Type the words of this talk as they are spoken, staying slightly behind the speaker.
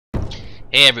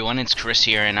Hey everyone, it's Chris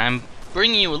here, and I'm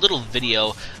bringing you a little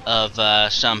video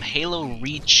of some Halo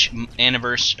Reach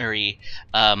anniversary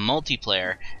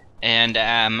multiplayer, and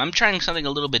I'm trying something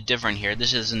a little bit different here.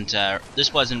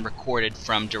 This wasn't recorded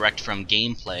direct from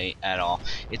gameplay at all.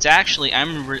 It's actually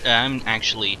I'm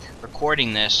actually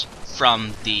recording this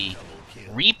from the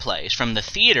replays from the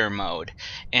theater mode,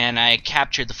 and I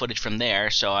captured the footage from there,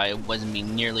 so I wasn't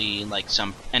being nearly like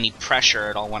any pressure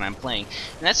at all when I'm playing.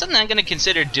 And that's something I'm going to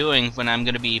consider doing when I'm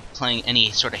going to be playing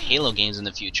any sort of Halo games in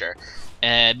the future,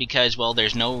 because, well,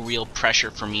 there's no real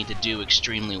pressure for me to do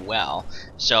extremely well.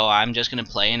 So I'm just going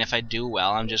to play, and if I do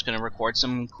well, I'm just going to record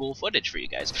some cool footage for you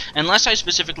guys, unless I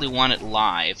specifically want it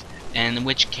live, in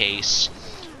which case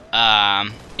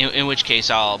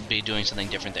I'll be doing something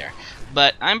different there.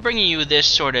 But I'm bringing you this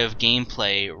sort of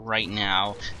gameplay right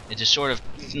now. It just sort of,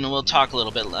 we'll talk a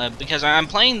little bit because I'm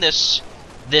playing this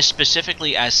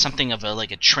specifically as something of a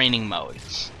training mode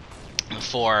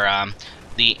for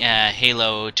the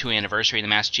Halo 2 Anniversary, the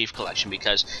Master Chief Collection.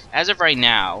 Because as of right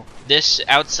now, this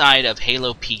outside of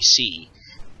Halo PC,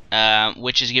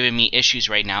 which is giving me issues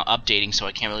right now updating, so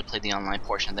I can't really play the online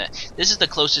portion of that. This is the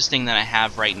closest thing that I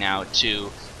have right now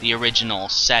to the original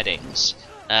settings,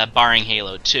 barring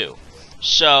Halo 2.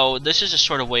 So this is a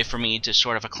sort of way for me to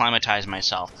sort of acclimatize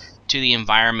myself to the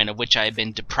environment of which I've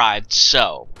been deprived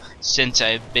since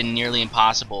I've been nearly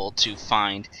impossible to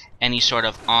find any sort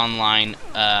of online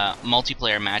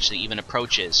multiplayer match that even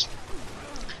approaches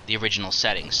the original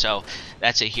settings. So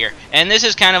that's it here. And this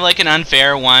is kind of like an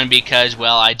unfair one because,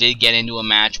 well, I did get into a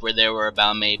match where there were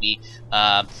about maybe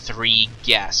 3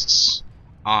 guests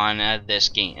on this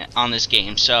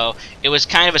game. So it was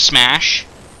kind of a smash,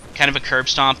 kind of a curb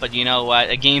stomp, but you know what,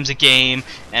 a game's a game,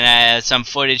 and I had some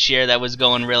footage here that was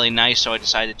going really nice, so I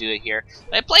decided to do it here.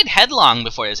 I played Headlong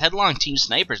before this, Headlong Team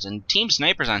Snipers, and Team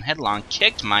Snipers on Headlong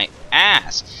kicked my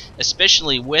ass,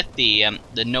 especially with the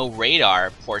no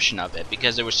radar portion of it,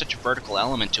 because there was such a vertical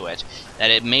element to it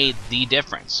that it made the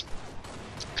difference.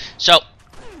 So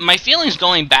my feelings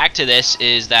going back to this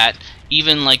is that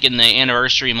even like in the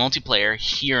anniversary multiplayer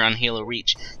here on Halo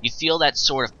Reach, you feel that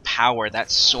sort of power, that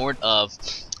sort of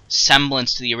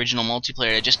semblance to the original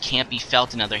multiplayer that just can't be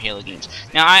felt in other Halo games.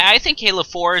 Now, I think Halo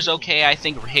 4 is okay, I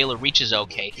think Halo Reach is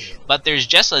okay, but there's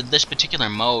just this particular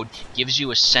mode gives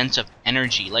you a sense of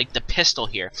energy, like the pistol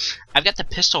here. I've got the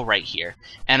pistol right here,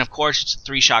 and of course it's a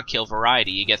 3-shot kill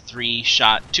variety. You get 2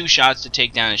 shots to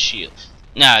take down a shield.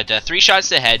 No, 3 shots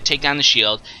to the head, take down the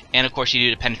shield, and of course you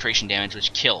do the penetration damage,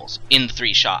 which kills in the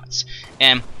 3 shots.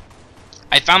 And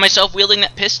I found myself wielding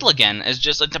that pistol again as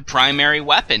just like the primary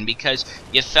weapon because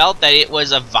you felt that it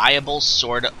was a viable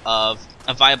sort of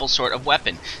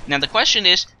weapon. Now the question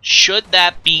is, should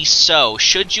that be so?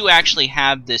 Should you actually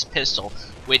have this pistol,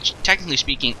 which technically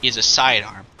speaking is a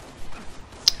sidearm?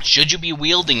 Should you be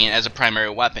wielding it as a primary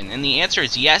weapon? And the answer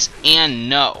is yes and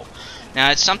no.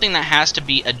 Now it's something that has to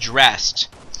be addressed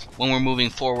when we're moving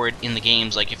forward in the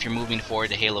games, like if you're moving forward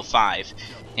to Halo 5.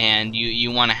 And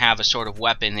you want to have a sort of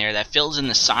weapon there that fills in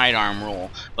the sidearm role,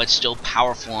 but still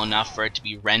powerful enough for it to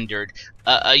be rendered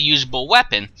a usable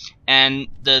weapon. And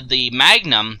the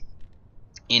Magnum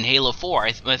in Halo 4,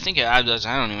 I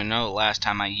don't even know the last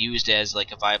time I used it as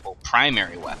like a viable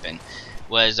primary weapon,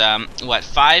 was what,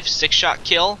 5-6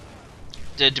 kill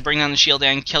to bring down the shield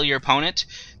and kill your opponent.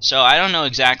 So I don't know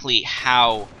exactly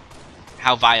how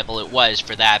viable it was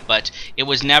for that, but it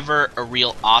was never a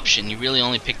real option. You really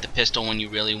only picked the pistol when you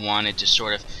really wanted to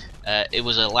sort of, it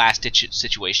was a last-ditch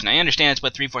situation. I understand that's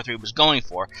what 343 was going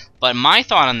for, but my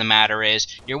thought on the matter is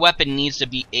your weapon needs to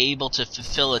be able to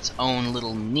fulfill its own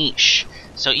little niche.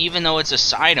 So even though it's a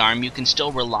sidearm, you can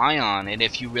still rely on it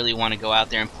if you really want to go out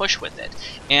there and push with it.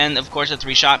 And of course a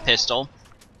 3-shot pistol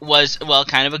was, well,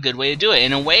 kind of a good way to do it.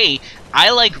 In a way, I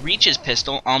like Reach's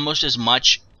pistol almost as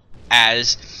much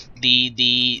as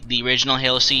the original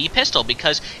Halo CE pistol,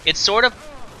 because it's sort of,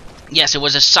 yes, it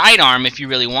was a sidearm if you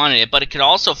really wanted it, but it could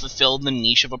also fulfill the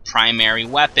niche of a primary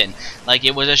weapon. Like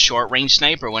it was a short-range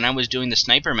sniper. When I was doing the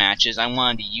sniper matches, I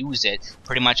wanted to use it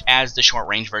pretty much as the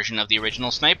short-range version of the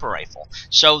original sniper rifle.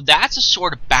 So that's a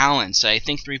sort of balance I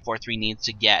think 343 needs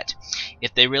to get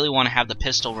if they really want to have the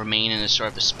pistol remain in a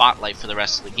sort of a spotlight for the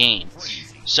rest of the game.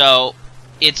 So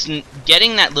it's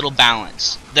getting that little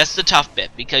balance. That's the tough bit,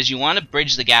 because you want to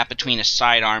bridge the gap between a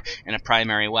sidearm and a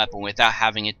primary weapon without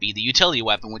having it be the utility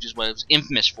weapon, which is what it was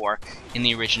infamous for in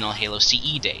the original Halo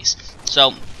CE days.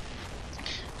 So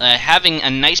having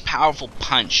a nice powerful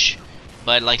punch,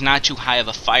 but like not too high of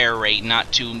a fire rate,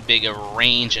 not too big of a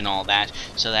range and all that,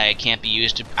 so that it can't be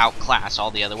used to outclass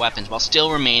all the other weapons, while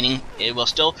still retaining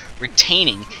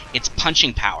its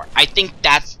punching power. I think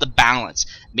that's the balance.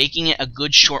 making it a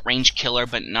good short-range killer,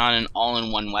 but not an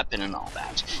all-in-one weapon and all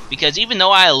that. Because even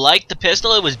though I liked the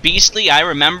pistol, it was beastly. I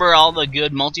remember all the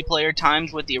good multiplayer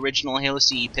times with the original Halo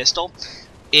CE pistol.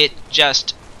 It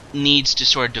just needs to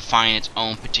sort of define its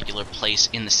own particular place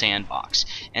in the sandbox,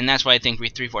 and that's what I think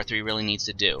 343 really needs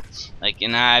to do. Like,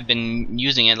 and I've been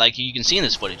using it, like you can see in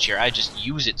this footage here. I just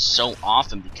use it so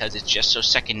often because it's just so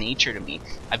second nature to me.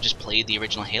 I've just played the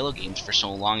original Halo games for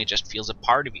so long, it just feels a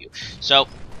part of you. So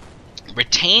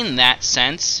retain that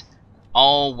sense,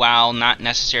 all while not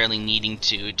necessarily needing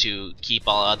to keep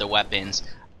all other weapons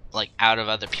like out of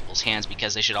other people's hands,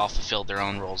 because they should all fulfill their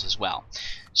own roles as well.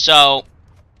 So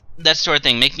that sort of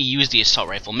thing. Make me use the assault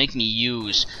rifle. Make me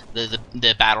use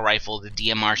the battle rifle, the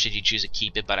DMR should you choose to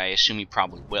keep it, but I assume you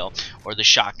probably will, or the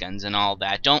shotguns and all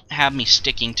that. Don't have me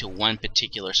sticking to one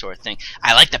particular sort of thing.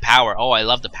 I like the power. Oh, I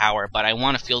love the power, but I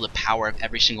want to feel the power of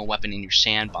every single weapon in your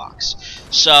sandbox.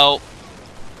 So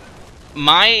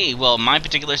my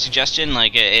particular suggestion,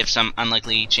 like if some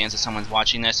unlikely chance that someone's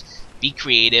watching this, be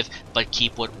creative, but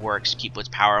keep what works, keep what's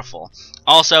powerful.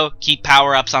 Also, keep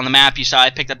power-ups on the map. You saw I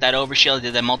picked up that overshield, I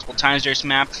did that multiple times during this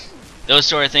map. Those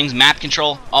sort of things, map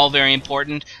control, all very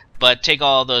important, but take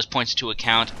all those points into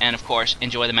account, and of course,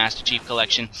 enjoy the Master Chief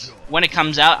Collection. When it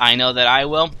comes out, I know that I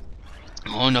will.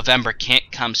 Oh, November can't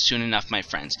come soon enough, my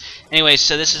friends. Anyway,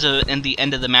 so this is in the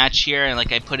end of the match here, and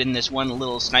like I put in this one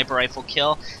little sniper rifle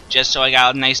kill, just so I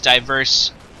got a nice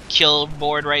diverse kill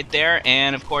board right there,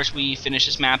 and of course we finish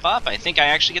this map up. I think I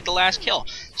actually get the last kill.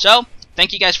 So,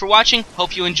 thank you guys for watching.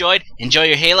 Hope you enjoyed. Enjoy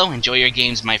your Halo. Enjoy your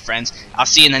games, my friends. I'll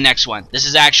see you in the next one. This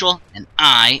is Actual, and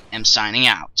I am signing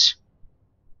out.